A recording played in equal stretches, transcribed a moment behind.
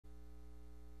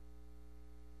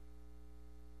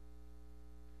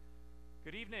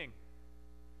Good evening.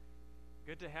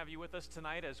 Good to have you with us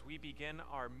tonight as we begin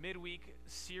our midweek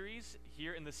series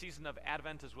here in the season of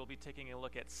Advent, as we'll be taking a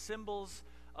look at symbols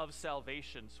of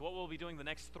salvation. So what we'll be doing the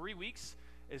next 3 weeks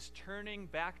is turning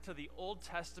back to the Old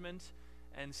Testament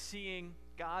and seeing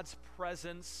God's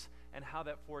presence and how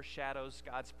that foreshadows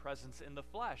God's presence in the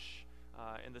flesh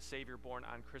in the Savior born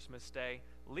on Christmas Day,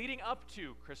 leading up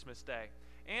to Christmas Day.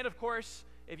 And of course,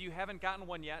 if you haven't gotten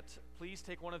one yet, please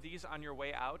take one of these on your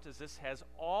way out, as this has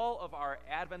all of our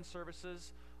Advent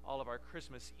services, all of our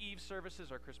Christmas Eve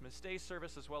services, our Christmas Day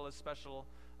service, as well as special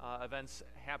events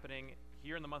happening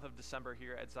here in the month of December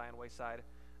here at Zion Wayside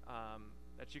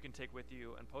that you can take with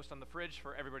you and post on the fridge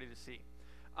for everybody to see.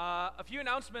 A few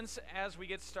announcements as we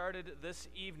get started this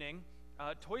evening.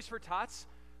 Toys for Tots.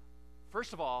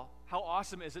 First of all, how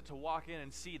awesome is it to walk in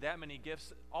and see that many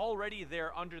gifts already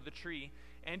there under the tree?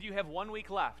 And you have 1 week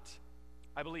left,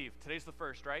 I believe. Today's the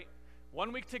 1st, right?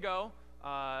 1 week to go.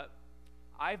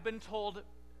 I've been told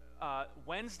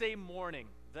Wednesday morning,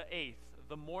 the 8th,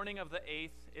 the morning of the 8th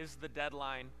is the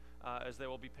deadline, as they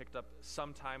will be picked up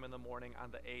sometime in the morning on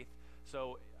the 8th.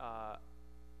 So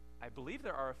I believe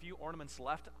there are a few ornaments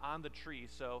left on the tree.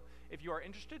 So if you are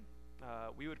interested,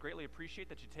 we would greatly appreciate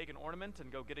that you take an ornament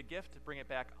and go get a gift, bring it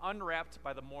back unwrapped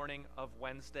by the morning of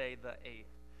Wednesday the 8th.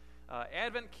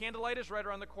 Advent Candlelight is right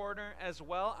around the corner as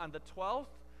well on the 12th.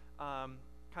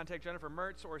 Contact Jennifer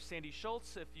Mertz or Sandy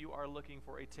Schultz if you are looking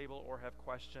for a table or have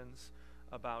questions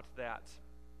about that.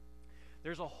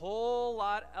 There's a whole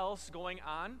lot else going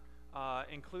on,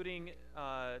 including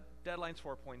deadlines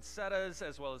for poinsettias,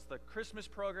 as well as the Christmas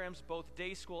programs, both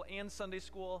day school and Sunday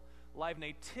school, live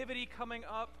nativity coming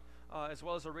up, as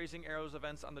well as the Raising Arrows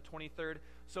events on the 23rd.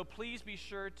 So please be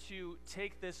sure to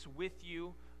take this with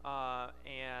you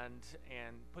and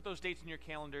put those dates in your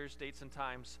calendars, dates and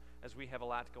times, as we have a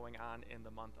lot going on in the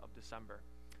month of December.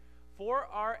 For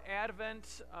our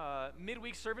Advent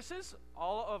midweek services,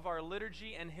 all of our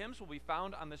liturgy and hymns will be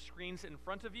found on the screens in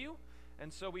front of you.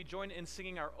 And so we join in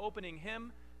singing our opening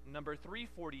hymn, number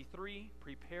 343,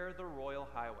 Prepare the Royal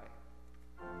Highway.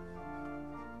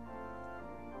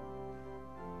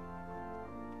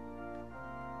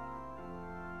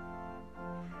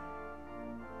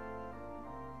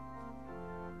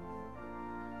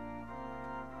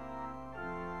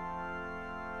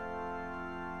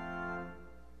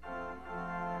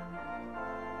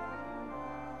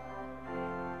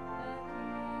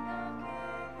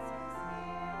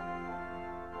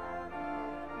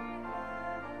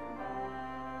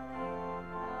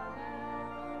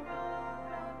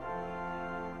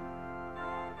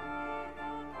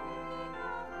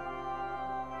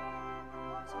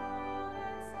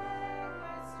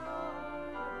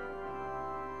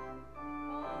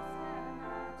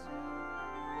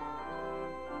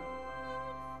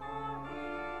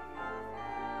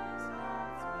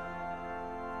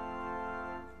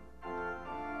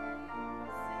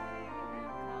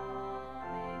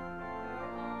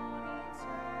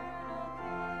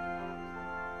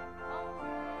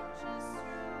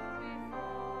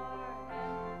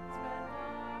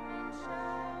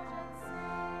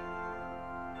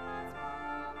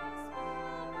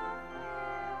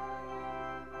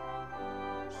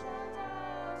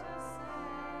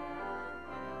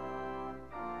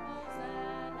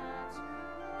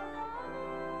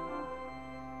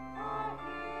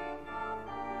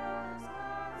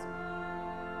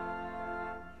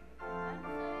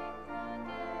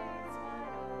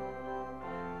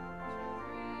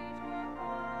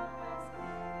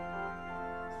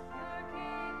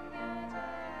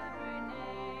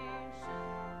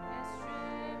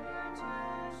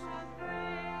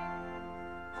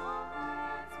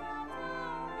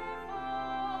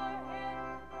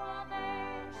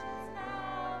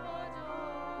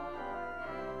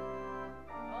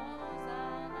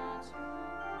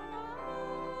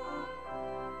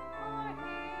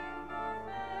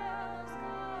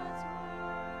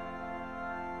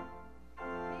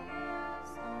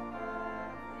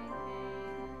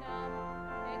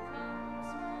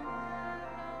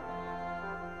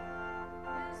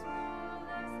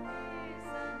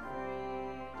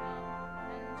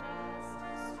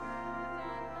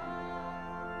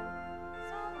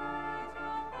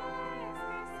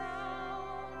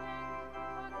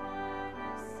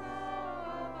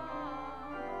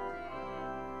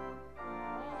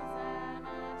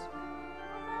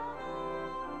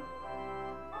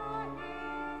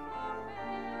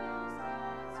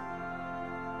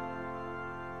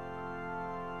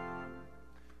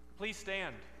 Please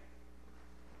stand.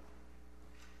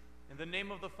 In the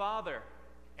name of the Father,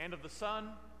 and of the Son,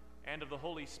 and of the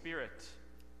Holy Spirit.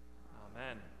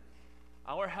 Amen.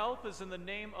 Our help is in the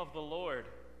name of the Lord,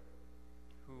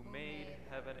 who made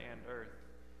heaven and earth.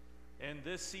 In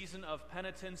this season of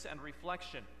penitence and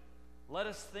reflection, let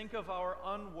us think of our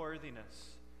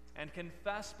unworthiness and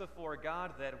confess before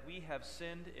God that we have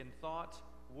sinned in thought,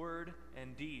 word,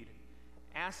 and deed,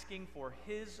 asking for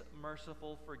His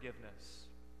merciful forgiveness.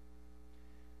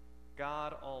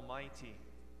 God Almighty,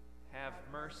 have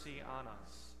mercy on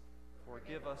us,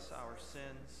 forgive us our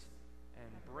sins,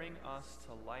 and bring us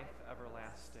to life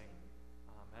everlasting.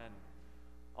 Amen.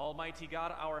 Almighty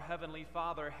God, our Heavenly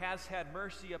Father, has had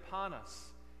mercy upon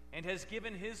us and has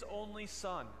given His only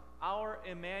Son, our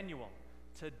Emmanuel,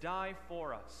 to die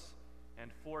for us,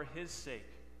 and for His sake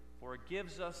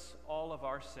forgives us all of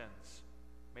our sins.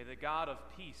 May the God of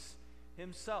peace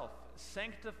Himself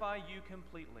sanctify you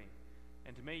completely,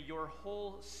 and may your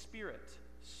whole spirit,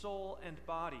 soul, and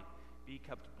body be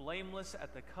kept blameless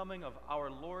at the coming of our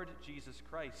Lord Jesus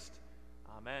Christ.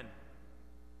 Amen.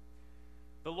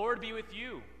 The Lord be with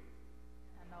you.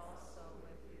 And also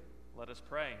with you. Let us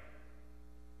pray.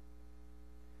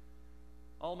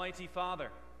 Almighty Father,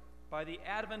 by the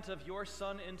advent of your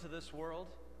Son into this world,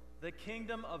 the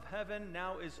kingdom of heaven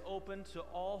now is open to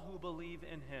all who believe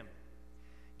in Him.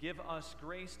 Give us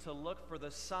grace to look for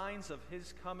the signs of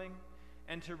His coming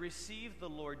and to receive the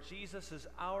Lord Jesus as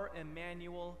our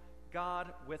Emmanuel,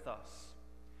 God with us.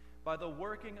 By the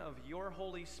working of your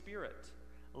Holy Spirit,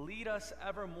 lead us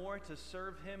evermore to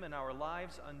serve Him in our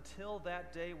lives until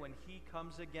that day when He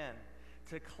comes again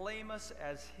to claim us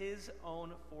as His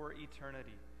own for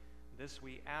eternity. This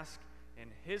we ask in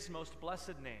His most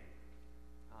blessed name.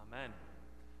 Amen.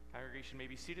 Congregation may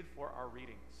be seated for our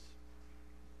readings.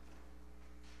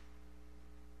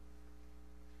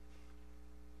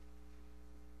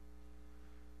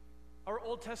 Our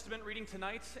Old Testament reading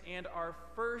tonight and our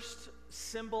first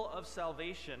symbol of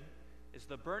salvation is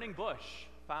the burning bush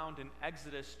found in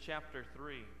Exodus chapter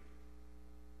 3.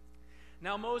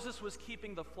 Now Moses was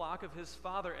keeping the flock of his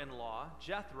father-in-law,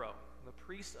 Jethro, the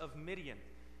priest of Midian,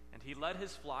 and he led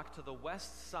his flock to the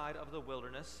west side of the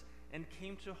wilderness and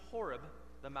came to Horeb,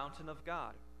 the mountain of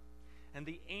God. And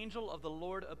the angel of the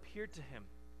Lord appeared to him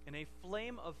in a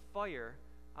flame of fire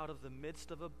out of the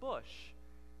midst of a bush.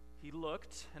 He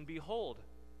looked, and behold,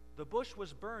 the bush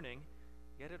was burning,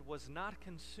 yet it was not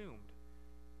consumed.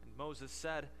 And Moses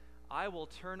said, I will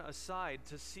turn aside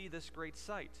to see this great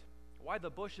sight, why the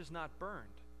bush is not burned.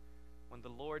 When the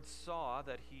Lord saw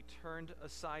that he turned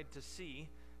aside to see,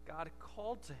 God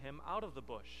called to him out of the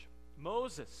bush,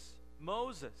 Moses,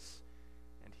 Moses.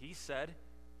 And he said,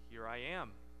 Here I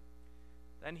am.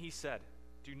 Then he said,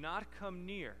 Do not come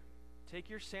near. Take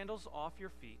your sandals off your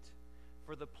feet,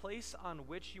 for the place on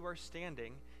which you are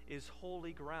standing is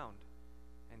holy ground.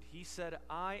 And he said,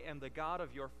 I am the God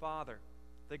of your father,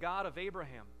 the God of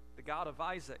Abraham, the God of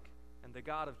Isaac, and the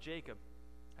God of Jacob.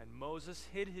 And Moses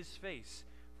hid his face,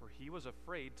 for he was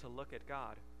afraid to look at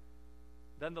God.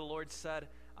 Then the Lord said,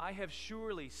 I have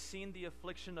surely seen the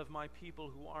affliction of my people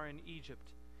who are in Egypt,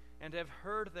 and have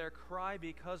heard their cry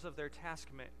because of their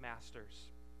taskmasters.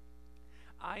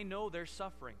 I know their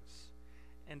sufferings,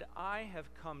 and I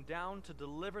have come down to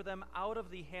deliver them out of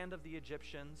the hand of the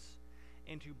Egyptians,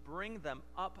 and to bring them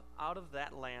up out of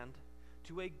that land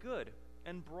to a good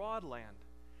and broad land,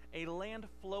 a land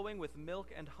flowing with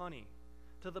milk and honey,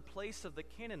 to the place of the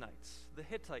Canaanites, the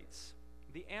Hittites,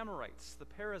 the Amorites, the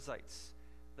Perizzites,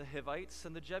 the Hivites,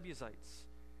 and the Jebusites.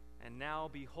 And now,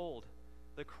 behold,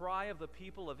 the cry of the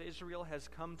people of Israel has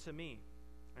come to me,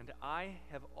 and I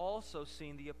have also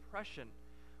seen the oppression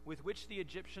with which the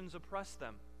Egyptians oppress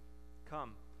them.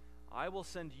 Come, I will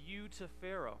send you to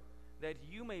Pharaoh, that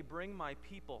you may bring my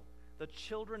people, the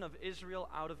children of Israel,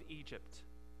 out of Egypt.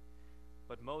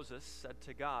 But Moses said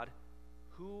to God,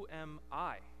 Who am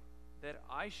I, that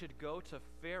I should go to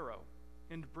Pharaoh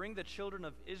and bring the children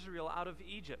of Israel out of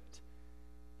Egypt?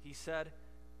 He said,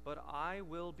 But I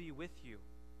will be with you,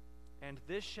 and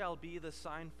this shall be the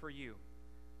sign for you,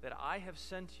 that I have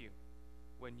sent you.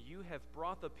 When you have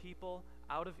brought the people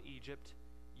out of Egypt,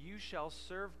 you shall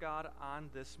serve God on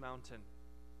this mountain.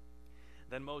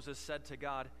 Then Moses said to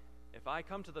God, If I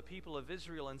come to the people of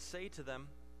Israel and say to them,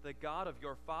 The God of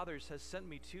your fathers has sent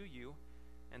me to you,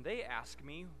 and they ask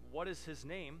me, What is his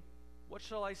name? What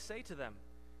shall I say to them?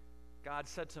 God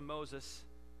said to Moses,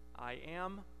 I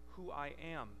am who I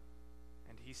am.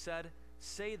 And he said,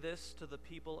 Say this to the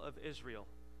people of Israel,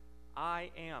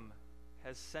 I am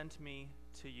has sent me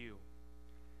to you.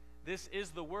 This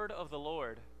is the word of the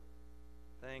Lord.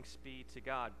 Thanks be to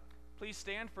God. Please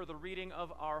stand for the reading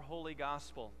of our Holy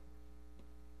Gospel.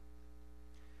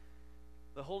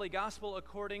 The Holy Gospel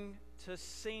according to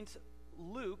St.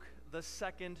 Luke, the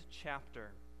 2nd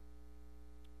chapter.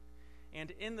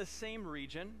 And in the same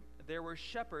region there were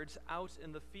shepherds out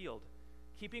in the field,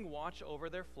 keeping watch over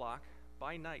their flock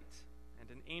by night. And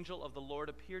an angel of the Lord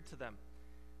appeared to them,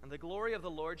 and the glory of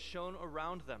the Lord shone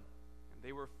around them, and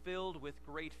they were filled with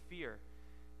great fear.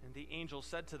 And the angel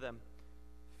said to them,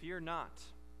 "Fear not,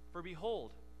 for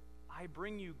behold, I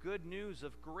bring you good news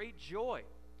of great joy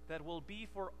that will be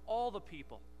for all the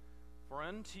people. For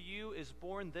unto you is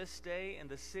born this day in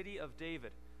the city of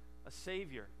David a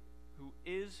Savior, who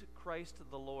is Christ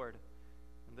the Lord.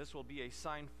 And this will be a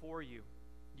sign for you.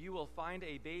 You will find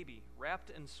a baby wrapped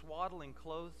in swaddling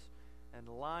clothes and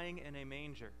lying in a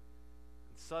manger."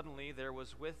 And suddenly there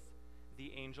was with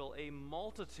the angel a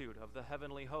multitude of the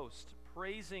heavenly host,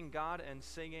 praising God and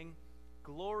singing,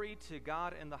 "Glory to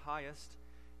God in the highest,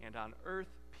 and on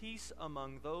earth peace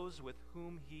among those with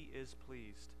whom he is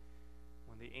pleased."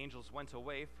 When the angels went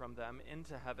away from them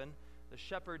into heaven, the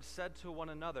shepherds said to one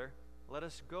another, "Let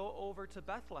us go over to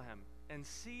Bethlehem and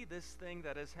see this thing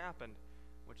that has happened,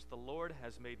 which the Lord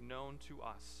has made known to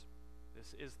us."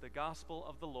 This is the gospel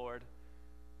of the Lord.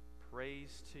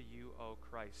 Praise to you, O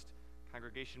Christ.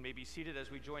 Congregation may be seated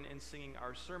as we join in singing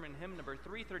our sermon hymn number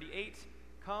 338,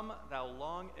 "Come, Thou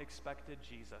Long-Expected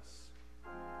Jesus."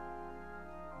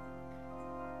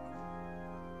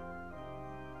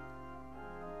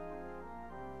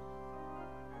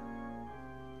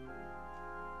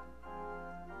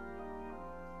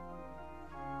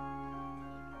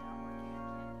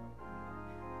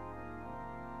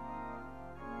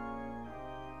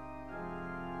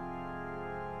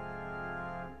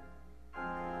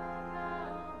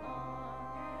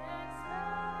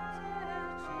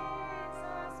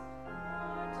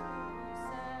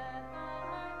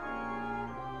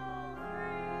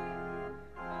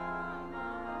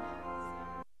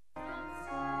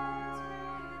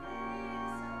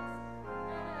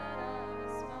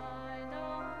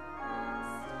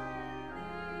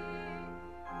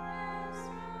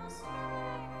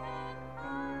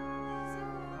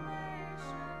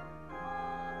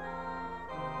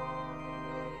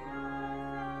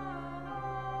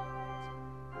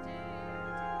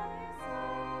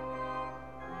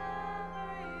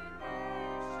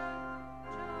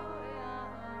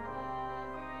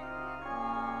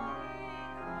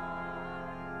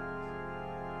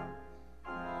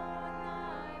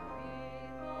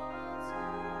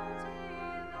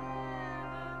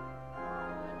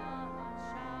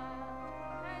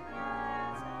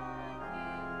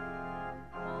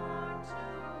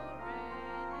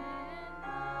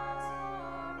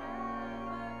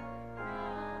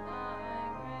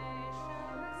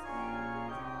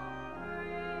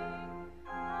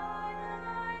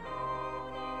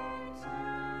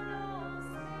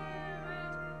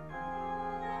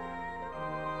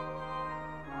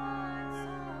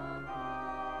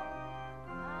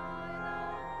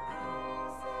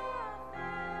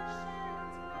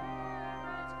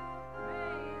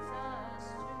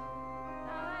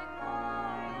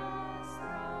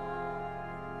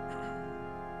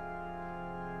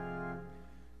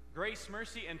 Grace,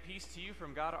 mercy, and peace to you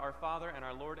from God our Father and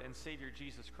our Lord and Savior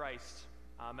Jesus Christ.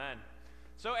 Amen.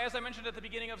 So as I mentioned at the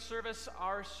beginning of service,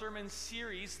 our sermon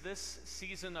series this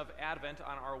season of Advent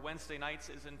on our Wednesday nights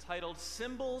is entitled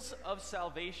Symbols of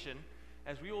Salvation,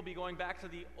 as we will be going back to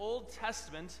the Old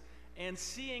Testament and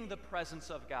seeing the presence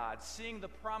of God, seeing the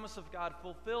promise of God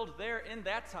fulfilled there in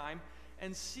that time,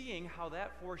 and seeing how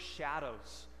that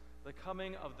foreshadows the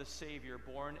coming of the Savior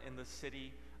born in the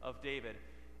city of David.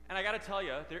 And I got to tell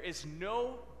you, there is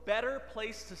no better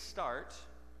place to start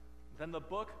than the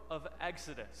book of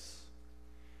Exodus.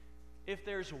 If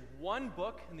there's one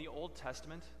book in the Old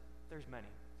Testament, there's many.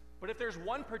 But if there's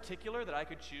one particular that I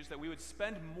could choose that we would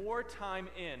spend more time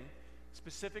in,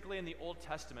 specifically in the Old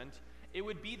Testament, it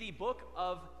would be the book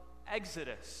of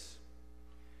Exodus.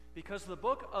 Because the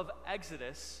book of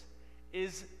Exodus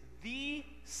is the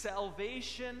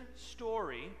salvation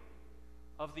story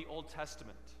of the Old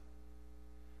Testament.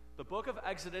 The book of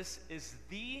Exodus is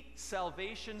the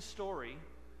salvation story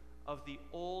of the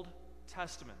Old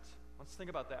Testament. Let's think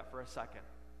about that for a second.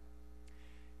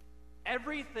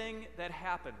 Everything that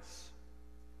happens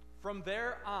from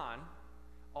there on,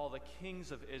 all the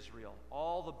kings of Israel,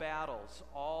 all the battles,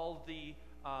 all the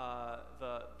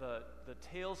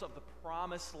tales of the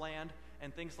promised land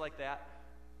and things like that,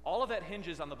 all of that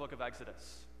hinges on the book of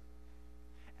Exodus.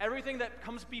 Everything that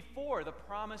comes before, the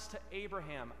promise to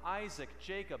Abraham, Isaac,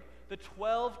 Jacob, the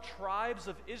 12 tribes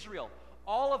of Israel,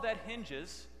 all of that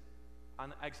hinges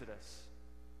on Exodus.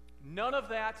 None of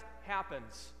that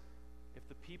happens if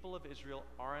the people of Israel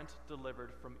aren't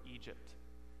delivered from Egypt.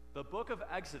 The book of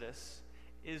Exodus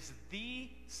is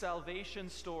the salvation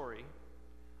story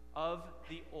of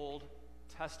the Old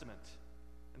Testament.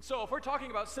 And so, if we're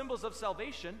talking about symbols of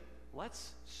salvation,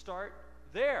 let's start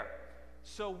there.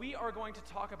 So, we are going to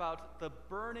talk about the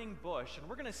burning bush, and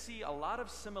we're going to see a lot of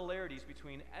similarities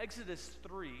between Exodus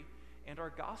 3 and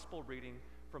our gospel reading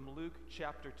from Luke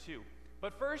chapter 2.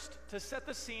 But first, to set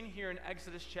the scene here in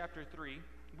Exodus chapter 3,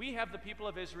 we have the people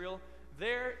of Israel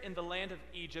there in the land of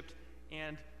Egypt,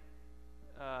 and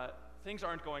things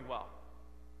aren't going well.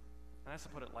 And that's to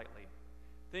put it lightly.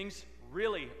 Things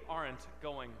really aren't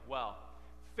going well.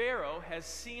 Pharaoh has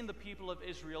seen the people of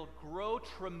Israel grow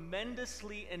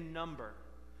tremendously in number,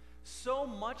 so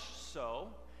much so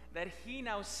that he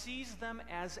now sees them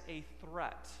as a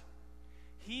threat.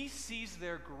 He sees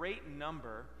their great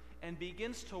number and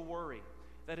begins to worry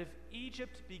that if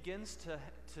Egypt begins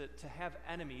to have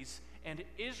enemies and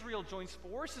Israel joins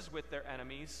forces with their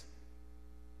enemies,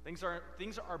 things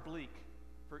are bleak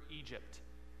for Egypt.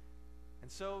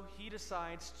 And so he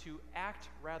decides to act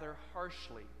rather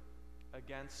harshly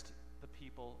against the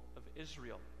people of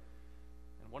Israel.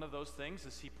 And one of those things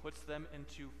is he puts them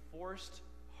into forced,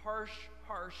 harsh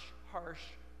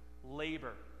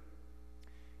labor.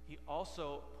 He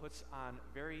also puts on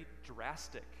very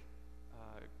drastic,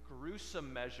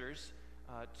 gruesome measures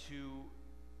to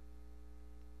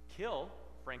kill,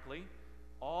 frankly,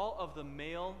 all of the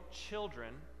male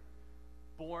children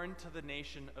born to the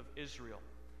nation of Israel.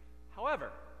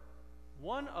 However,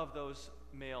 one of those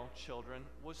male children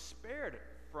was spared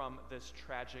from this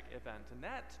tragic event, and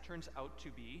that turns out to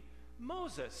be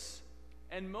Moses.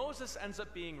 And Moses ends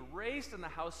up being raised in the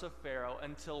house of Pharaoh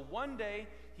until one day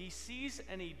he sees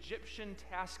an Egyptian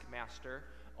taskmaster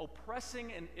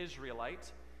oppressing an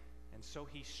Israelite, and so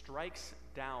he strikes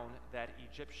down that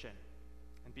Egyptian.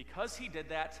 And because he did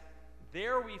that,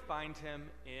 there we find him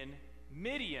in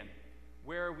Midian,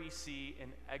 where we see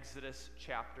in Exodus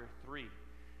chapter 3.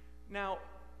 Now,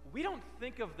 we don't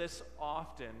think of this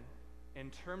often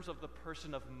in terms of the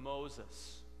person of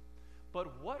Moses,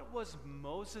 but what was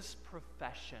Moses'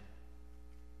 profession?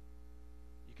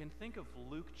 You can think of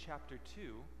Luke chapter 2,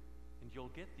 and you'll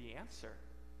get the answer.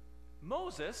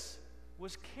 Moses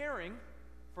was caring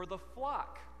for the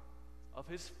flock of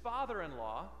his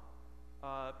father-in-law,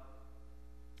 I'm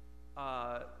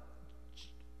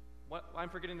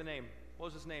forgetting the name. What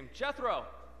was his name? Jethro.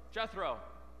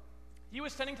 He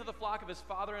was tending to the flock of his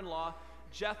father-in-law,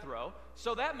 Jethro.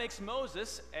 So that makes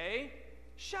Moses a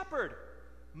shepherd.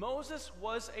 Moses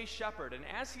was a shepherd. And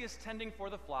as he is tending for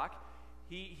the flock,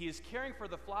 he is caring for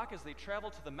the flock as they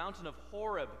travel to the mountain of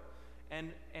Horeb.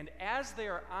 And as they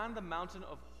are on the mountain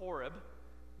of Horeb,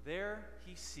 there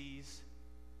he sees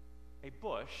a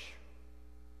bush.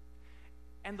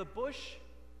 And the bush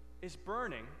is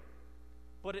burning,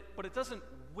 but it doesn't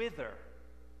wither.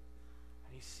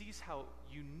 And he sees how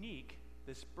unique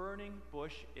this burning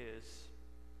bush is.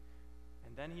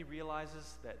 And then he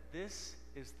realizes that this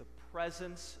is the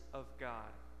presence of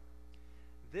God.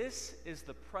 This is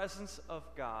the presence of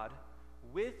God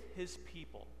with his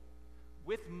people,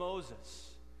 with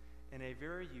Moses, in a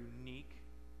very unique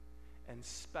and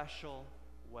special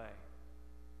way.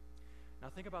 Now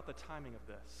think about the timing of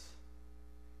this.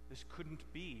 This couldn't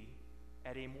be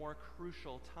at a more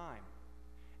crucial time,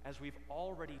 as we've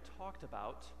already talked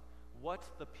about what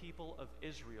the people of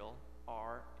Israel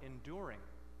are enduring.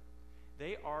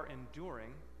 They are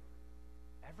enduring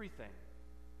everything.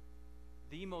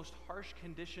 The most harsh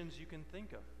conditions you can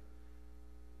think of.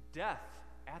 Death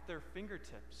at their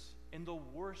fingertips in the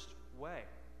worst way.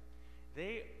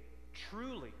 They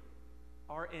truly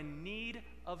are in need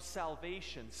of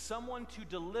salvation, someone to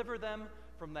deliver them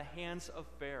from the hands of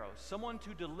Pharaoh, someone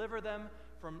to deliver them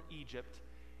from Egypt.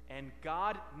 And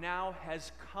God now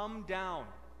has come down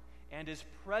and is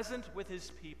present with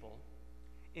his people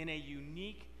in a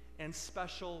unique and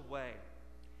special way.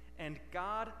 And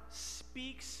God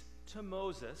speaks to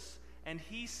Moses, and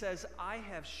he says, I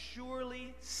have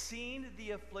surely seen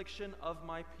the affliction of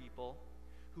my people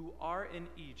who are in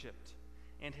Egypt,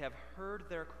 and have heard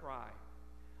their cry.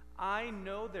 I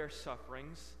know their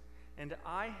sufferings, and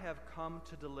I have come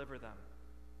to deliver them.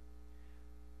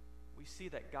 We see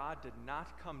that God did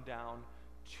not come down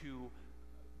to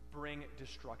bring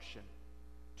destruction,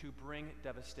 to bring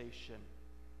devastation.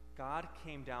 God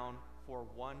came down for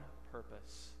one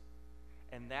purpose,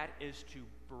 and that is to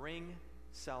bring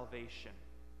salvation.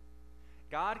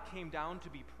 God came down to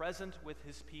be present with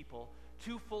his people,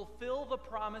 to fulfill the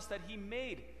promise that he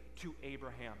made to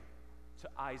Abraham, to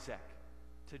Isaac,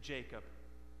 to Jacob.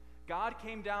 God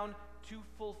came down to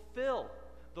fulfill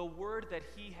the word that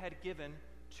he had given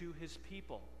to his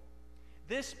people.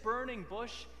 This burning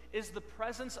bush is the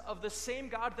presence of the same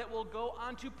God that will go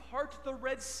on to part the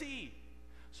Red Sea,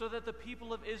 so that the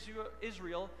people of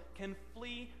Israel can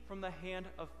flee from the hand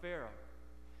of Pharaoh.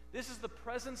 This is the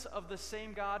presence of the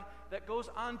same God that goes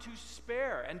on to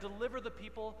spare and deliver the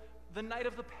people the night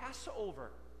of the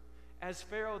Passover, as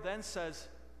Pharaoh then says,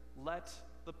 "Let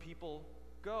the people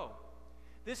go."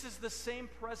 This is the same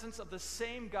presence of the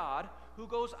same God who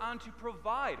goes on to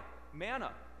provide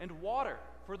manna and water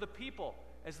for the people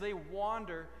as they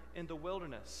wander in the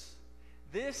wilderness.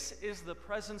 This is the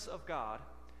presence of God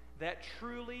that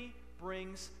truly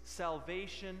brings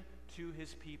salvation to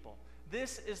his people.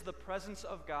 This is the presence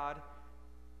of God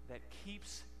that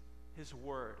keeps his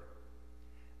word,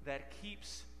 that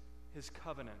keeps his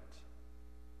covenant.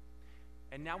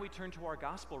 And now we turn to our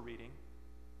gospel reading,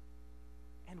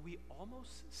 and we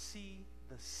almost see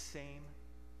the same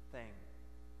thing.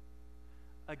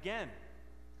 Again,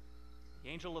 the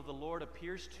angel of the Lord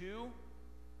appears to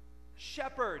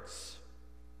shepherds,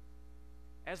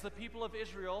 as the people of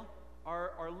Israel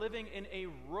are living in a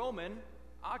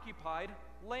Roman-occupied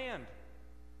land.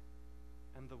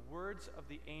 And the words of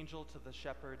the angel to the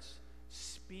shepherds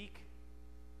speak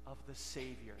of the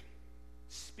Savior,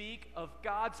 speak of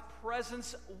God's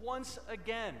presence once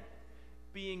again,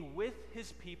 being with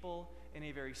his people in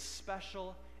a very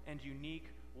special and unique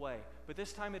way. But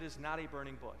this time it is not a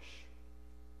burning bush.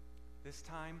 This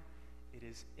time it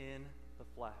is in the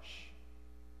flesh.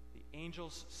 The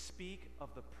angels speak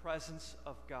of the presence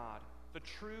of God, the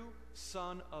true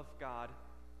Son of God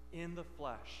in the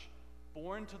flesh,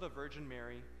 born to the Virgin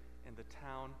Mary in the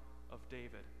town of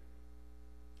David.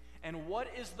 And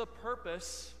what is the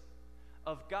purpose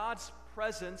of God's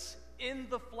presence in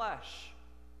the flesh?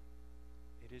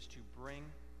 It is to bring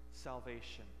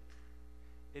salvation.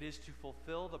 It is to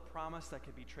fulfill the promise that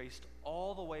can be traced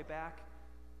all the way back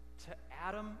to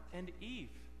Adam and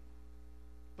Eve.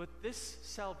 But this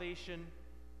salvation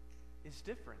is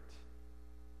different.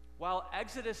 While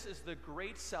Exodus is the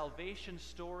great salvation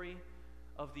story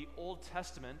of the Old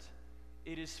Testament,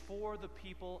 it is for the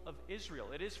people of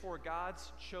Israel. It is for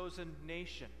God's chosen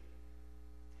nation.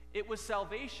 It was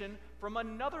salvation from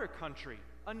another country,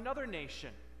 another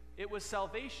nation. It was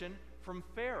salvation from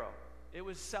Pharaoh. It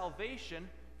was salvation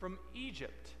from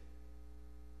Egypt.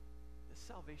 This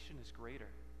salvation is greater.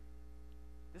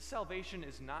 This salvation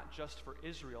is not just for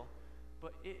Israel,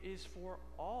 but it is for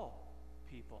all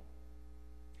people.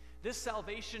 This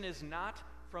salvation is not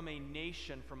from a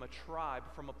nation, from a tribe,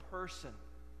 from a person.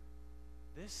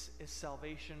 This is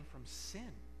salvation from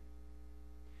sin.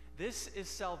 This is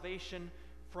salvation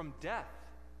from death.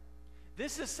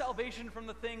 This is salvation from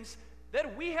the things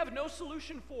that we have no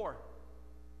solution for.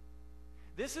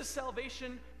 This is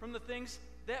salvation from the things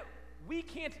that we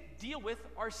can't deal with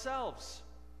ourselves.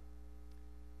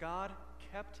 God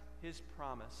kept his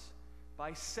promise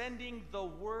by sending the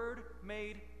Word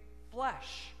made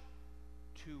flesh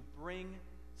to bring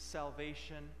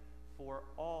salvation for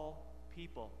all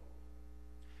people.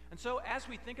 And so as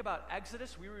we think about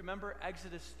Exodus, we remember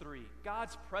Exodus 3,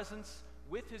 God's presence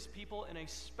with his people in a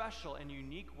special and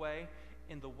unique way,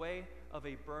 in the way of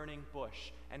a burning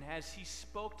bush. And as he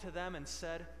spoke to them and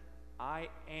said, "I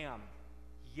am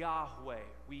Yahweh,"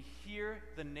 we hear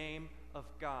the name of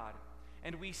God.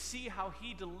 And we see how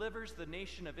he delivers the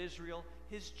nation of Israel,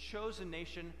 his chosen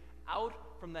nation, out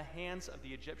from the hands of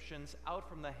the Egyptians, out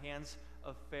from the hands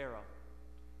of Pharaoh.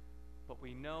 But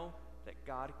we know that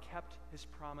God kept his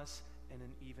promise in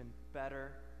an even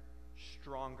better,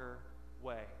 stronger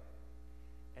way.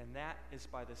 And that is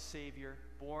by the Savior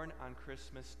born on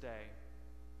Christmas Day,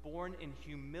 born in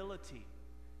humility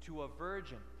to a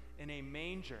virgin in a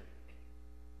manger,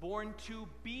 born to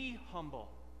be humble,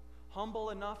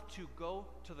 humble enough to go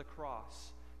to the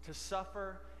cross, to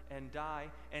suffer and die,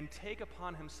 and take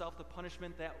upon himself the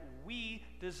punishment that we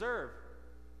deserve,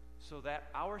 so that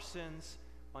our sins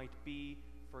might be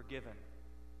forgiven,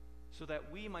 so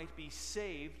that we might be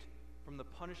saved from the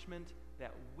punishment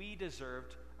that we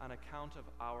deserved on account of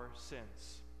our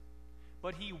sins.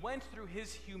 But he went through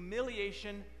his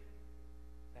humiliation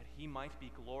that he might be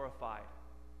glorified,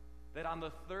 that on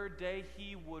the third day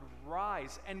he would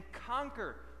rise and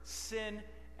conquer sin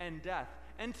and death.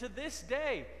 And to this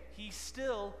day, he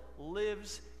still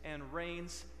lives and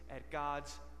reigns at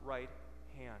God's right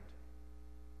hand.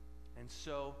 And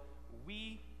so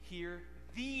we hear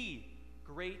the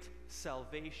great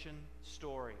salvation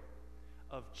story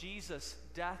of Jesus'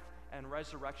 death and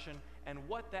resurrection and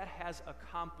what that has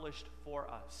accomplished for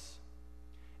us.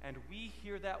 And we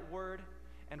hear that word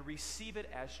and receive it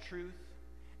as truth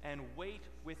and wait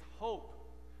with hope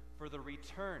for the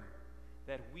return,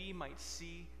 that we might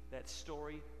see that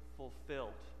story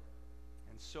fulfilled.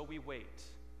 And so we wait,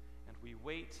 and we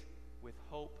wait with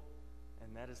hope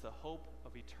and that is the hope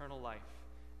of eternal life.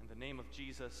 In the name of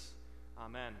Jesus,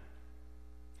 amen.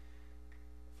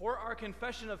 For our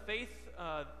confession of faith,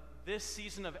 this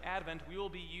season of Advent, we will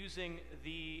be using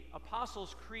the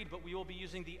Apostles' Creed, but we will be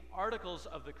using the articles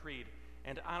of the Creed.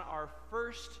 And on our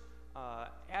first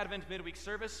Advent Midweek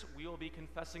service, we will be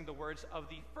confessing the words of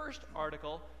the first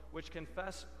article, which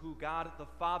confess who God the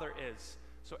Father is.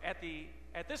 So at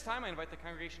this time, I invite the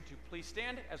congregation to please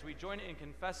stand as we join in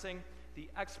confessing the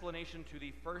explanation to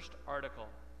the first article.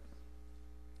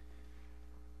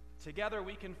 Together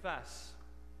we confess,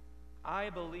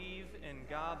 I believe in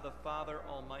God the Father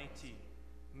Almighty,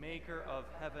 maker of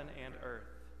heaven and earth.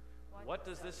 What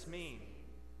does this mean?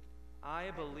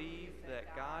 I believe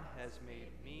that God has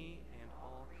made me and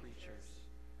all creatures.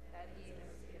 That he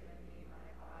has given me my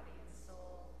body and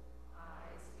soul,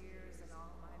 eyes, ears, and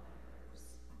all my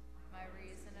members, my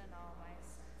reason and all my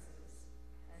senses,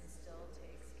 and still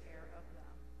takes care of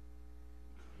them.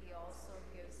 He also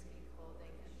gives me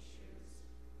clothing and shoes,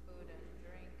 food and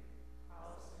drink,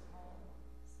 house and home,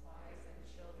 wife and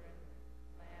children,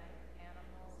 land,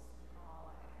 animals, and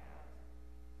all I have.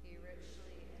 He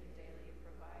richly and daily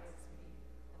provides me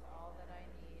with all that I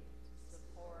need to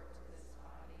support this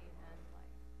body and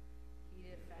life. He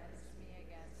defends me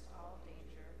against all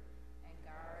danger and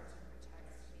guards and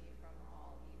protects me from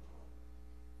all evil.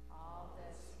 All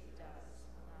this he does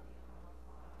on behalf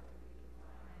of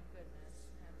divine goodness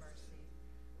and mercy,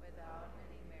 without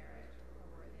any merit or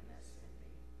worthiness in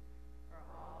me. For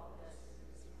all this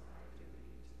is my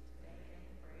duty to thank and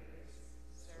praise,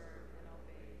 serve and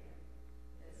obey him.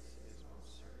 This is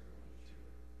most certainly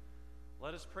true.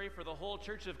 Let us pray for the whole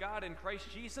Church of God in Christ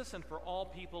Jesus and for all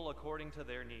people according to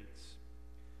their needs.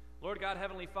 Lord God,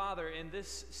 Heavenly Father, in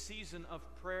this season of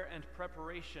prayer and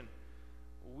preparation,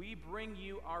 we bring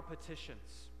you our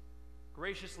petitions.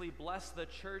 Graciously bless the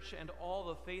church and all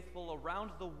the faithful around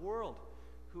the world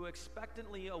who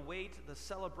expectantly await the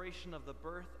celebration of the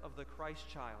birth of the Christ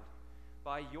child.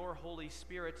 By your Holy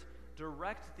Spirit,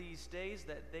 direct these days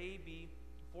that they be,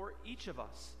 for each of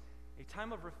us, a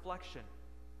time of reflection,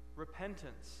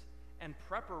 repentance, and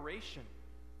preparation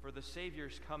for the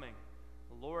Savior's coming.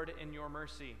 Lord, in your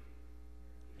mercy,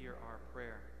 hear our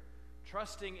prayer.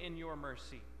 Trusting in your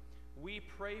mercy, we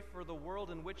pray for the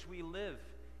world in which we live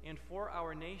and for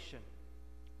our nation.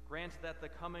 Grant that the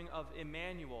coming of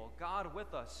Emmanuel, God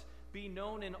with us, be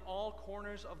known in all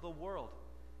corners of the world,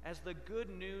 as the good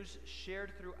news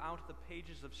shared throughout the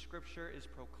pages of Scripture is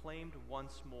proclaimed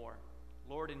once more.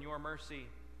 Lord, in your mercy,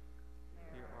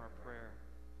 hear our prayer.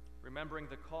 Remembering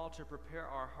the call to prepare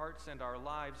our hearts and our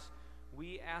lives,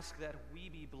 we ask that we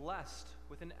be blessed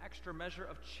with an extra measure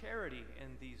of charity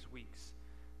in these weeks.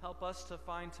 Help us to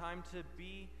find time to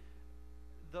be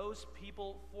those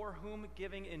people for whom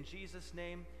giving in Jesus'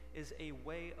 name is a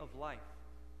way of life.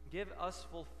 Give us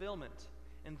fulfillment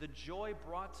and the joy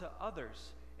brought to others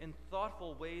in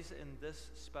thoughtful ways in this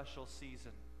special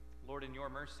season. Lord, in your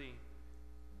mercy,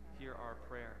 hear our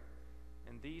prayer.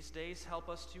 In these days, help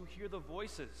us to hear the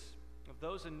voices of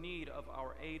those in need of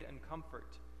our aid and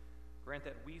comfort. Grant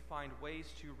that we find ways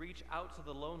to reach out to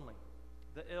the lonely,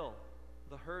 the ill,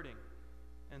 the hurting,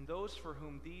 and those for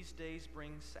whom these days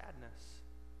bring sadness.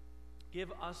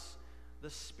 Give us the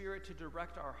Spirit to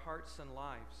direct our hearts and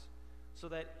lives, so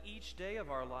that each day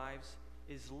of our lives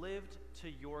is lived to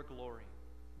your glory.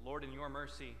 Lord, in your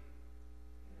mercy,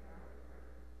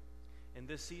 in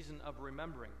this season of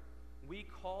remembering, we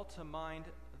call to mind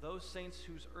those saints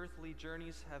whose earthly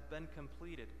journeys have been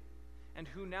completed and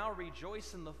who now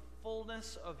rejoice in the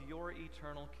fullness of your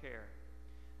eternal care.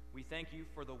 We thank you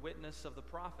for the witness of the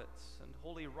prophets and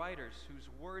holy writers whose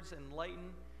words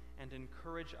enlighten and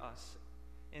encourage us.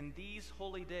 In these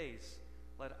holy days,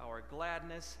 let our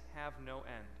gladness have no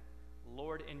end.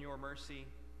 Lord, in your mercy,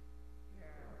 hear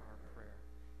our prayer.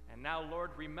 And now, Lord,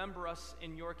 remember us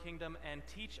in your kingdom and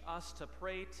teach us to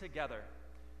pray together.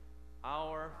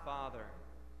 Our Father,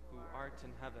 who art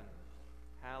in heaven,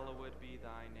 hallowed be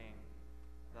thy name.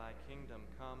 Thy kingdom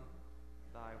come,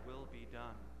 thy will be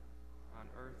done, on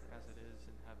earth as it is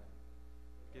in heaven.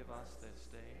 Give us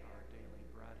this day our daily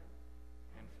bread,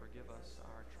 and forgive us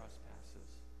our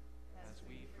trespasses, as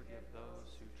we forgive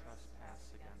those who trespass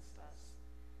against us.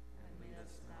 And lead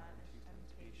us not into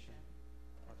temptation,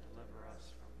 but deliver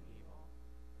us from evil.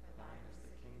 For thine is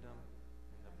the kingdom,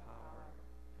 and the power,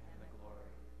 and the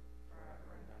glory,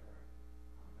 forever and ever.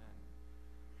 Amen.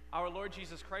 Our Lord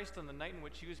Jesus Christ, on the night in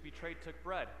which he was betrayed, took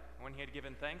bread. When he had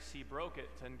given thanks, he broke it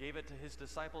and gave it to his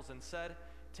disciples and said,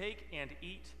 "Take and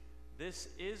eat. This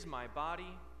is my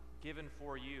body given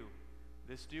for you.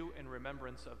 This do in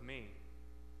remembrance of me."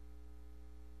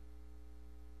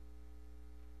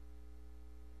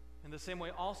 In the same way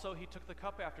also he took the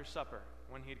cup after supper.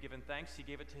 When he had given thanks, he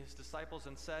gave it to his disciples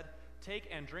and said, "Take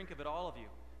and drink of it, all of you.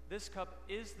 This cup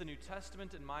is the New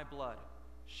Testament in my blood,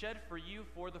 shed for you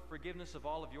for the forgiveness of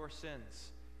all of your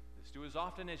sins. This do as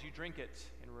often as you drink it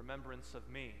in remembrance of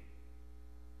me."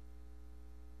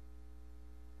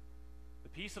 The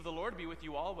peace of the Lord be with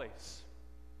you always.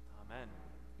 Amen.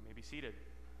 You may be seated.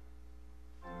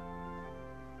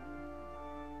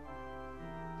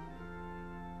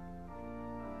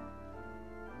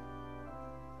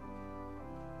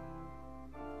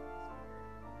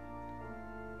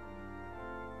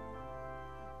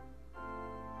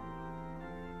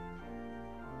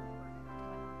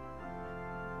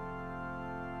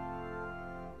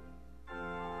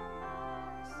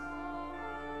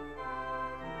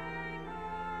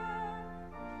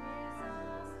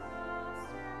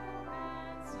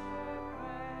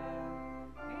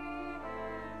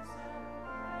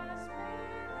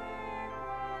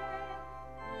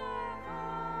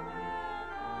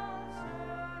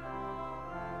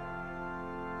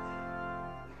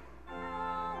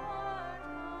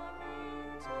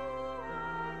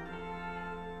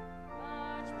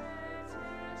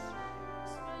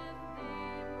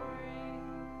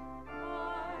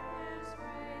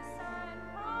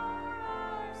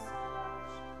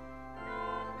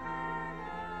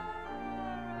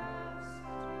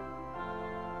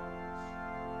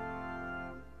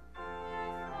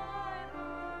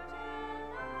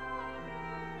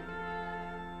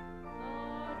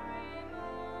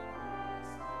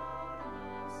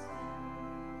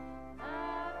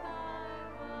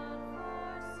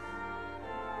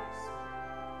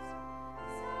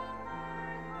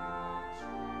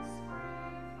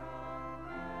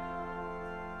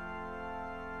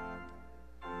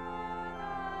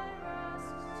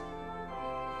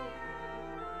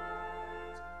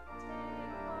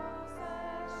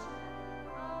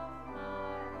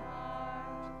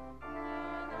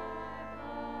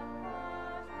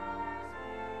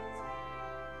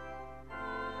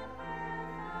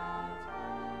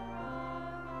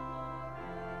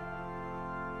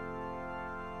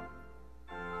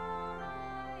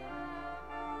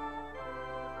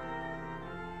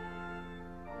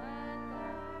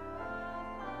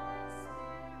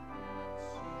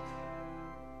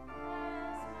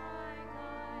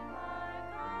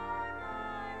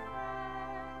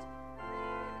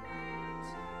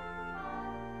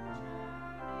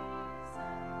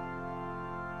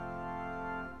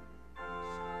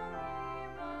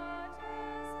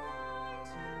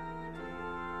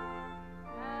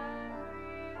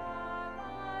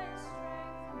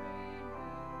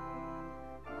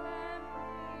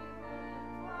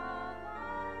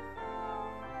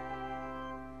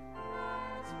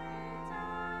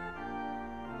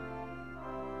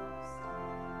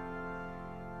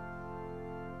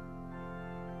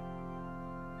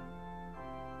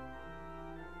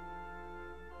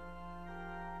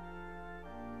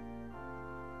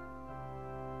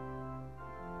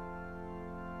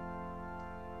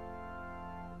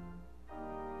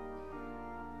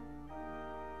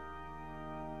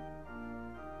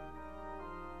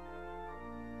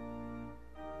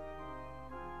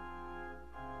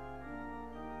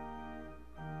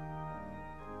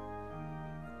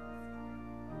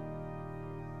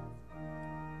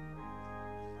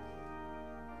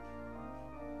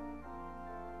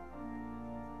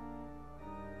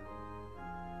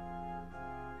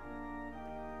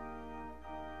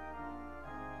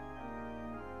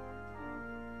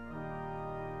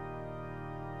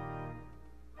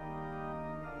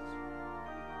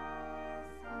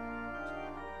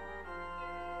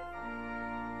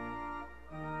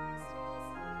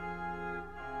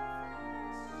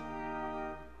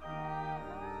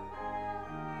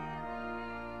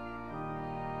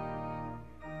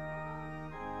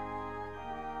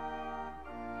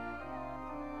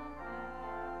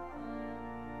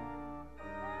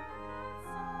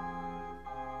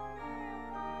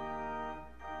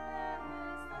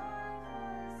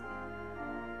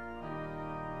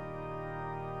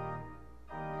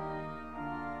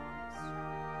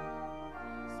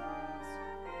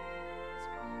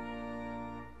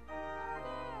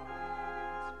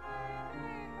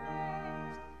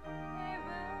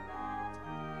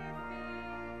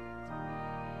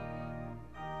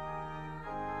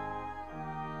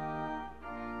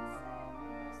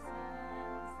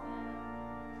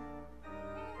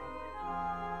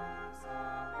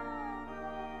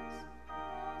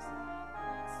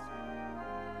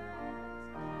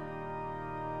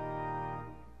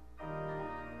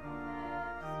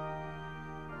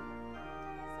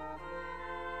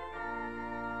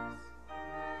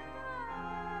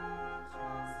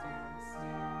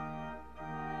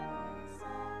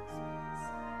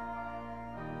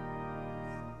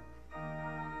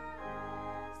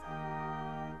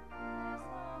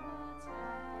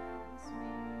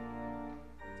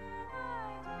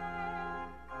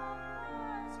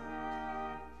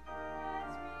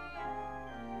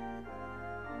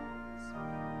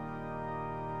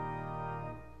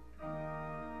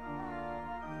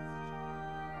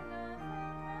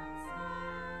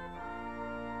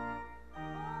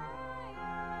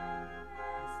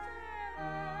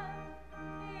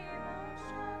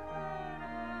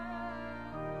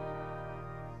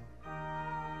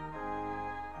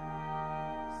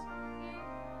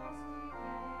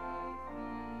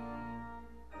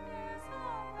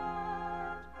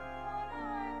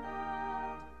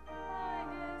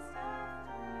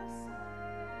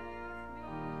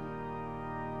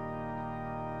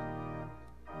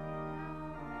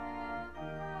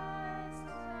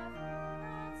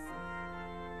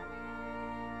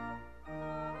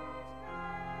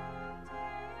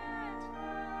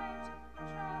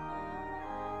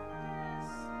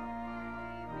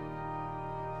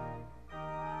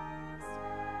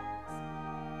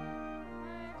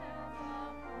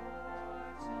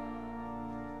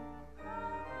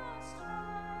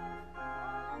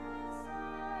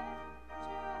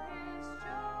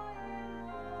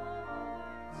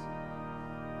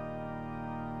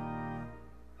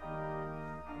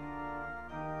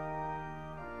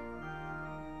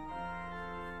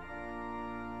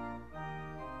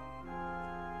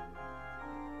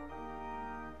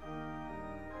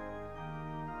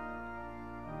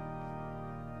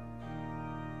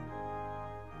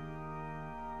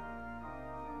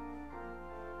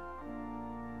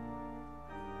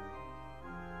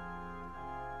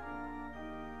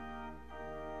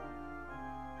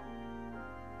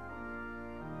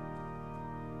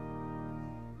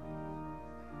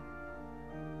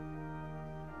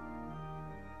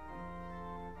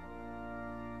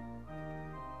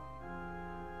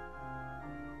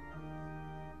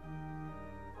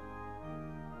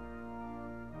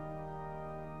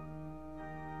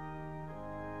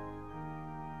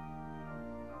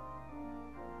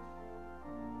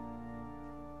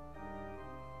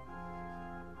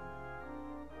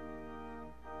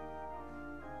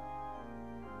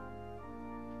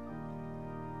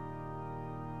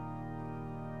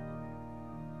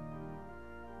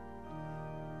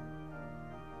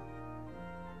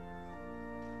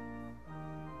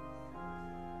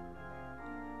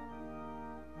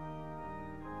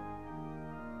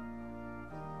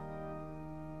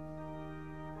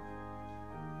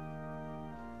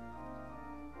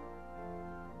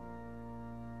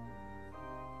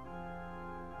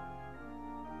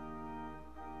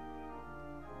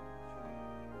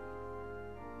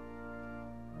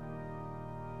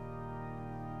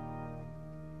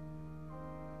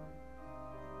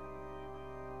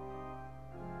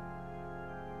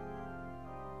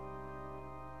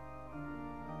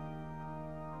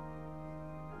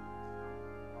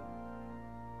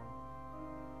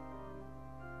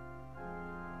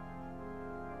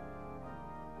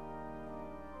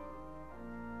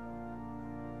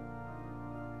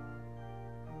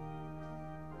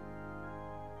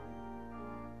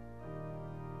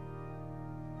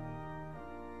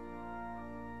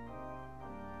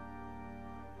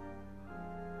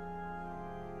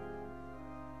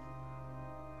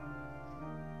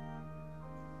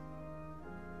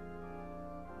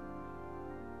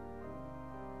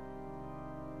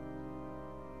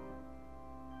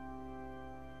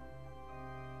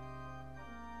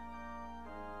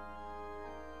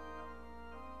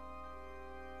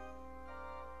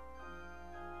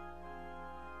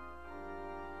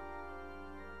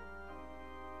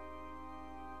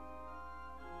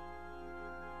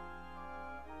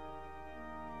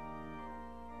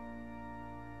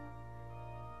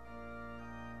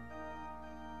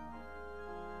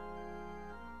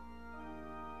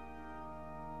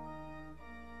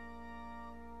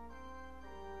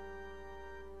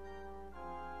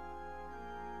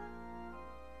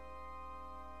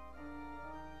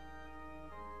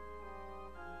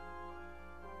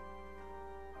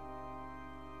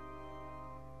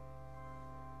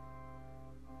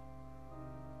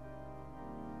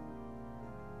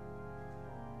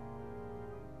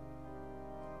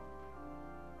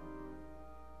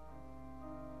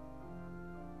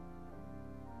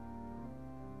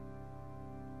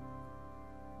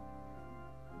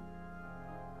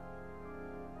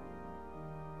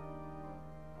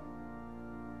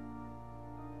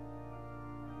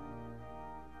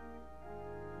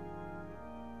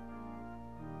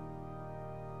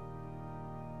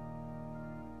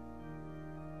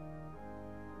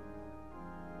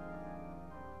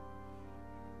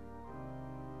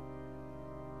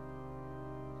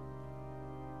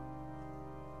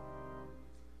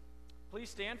 Please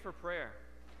stand for prayer.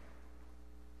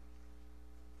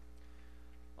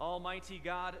 Almighty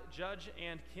God, Judge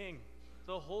and King,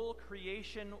 the whole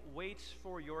creation waits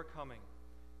for your coming.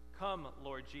 Come,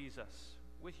 Lord Jesus,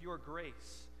 with your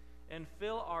grace, and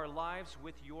fill our lives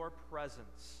with your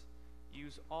presence.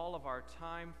 Use all of our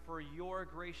time for your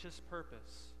gracious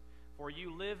purpose. For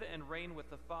you live and reign with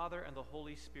the Father and the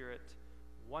Holy Spirit,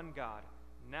 one God,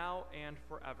 now and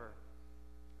forever.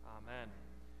 Amen.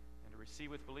 And to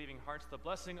receive with believing hearts the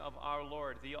blessing of our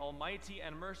Lord, the Almighty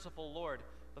and merciful Lord,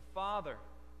 the Father,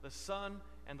 the Son,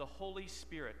 and the Holy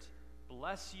Spirit,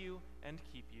 bless you and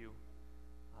keep you.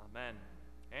 Amen.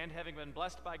 And having been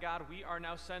blessed by God, we are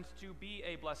now sent to be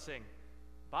a blessing.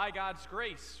 By God's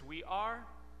grace, we are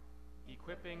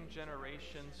equipping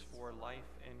generations for life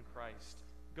in Christ.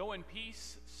 Go in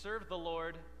peace, serve the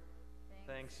Lord.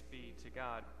 Thanks be to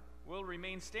God. We'll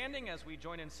remain standing as we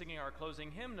join in singing our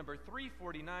closing hymn, number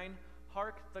 349,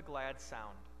 Hark the Glad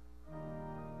Sound.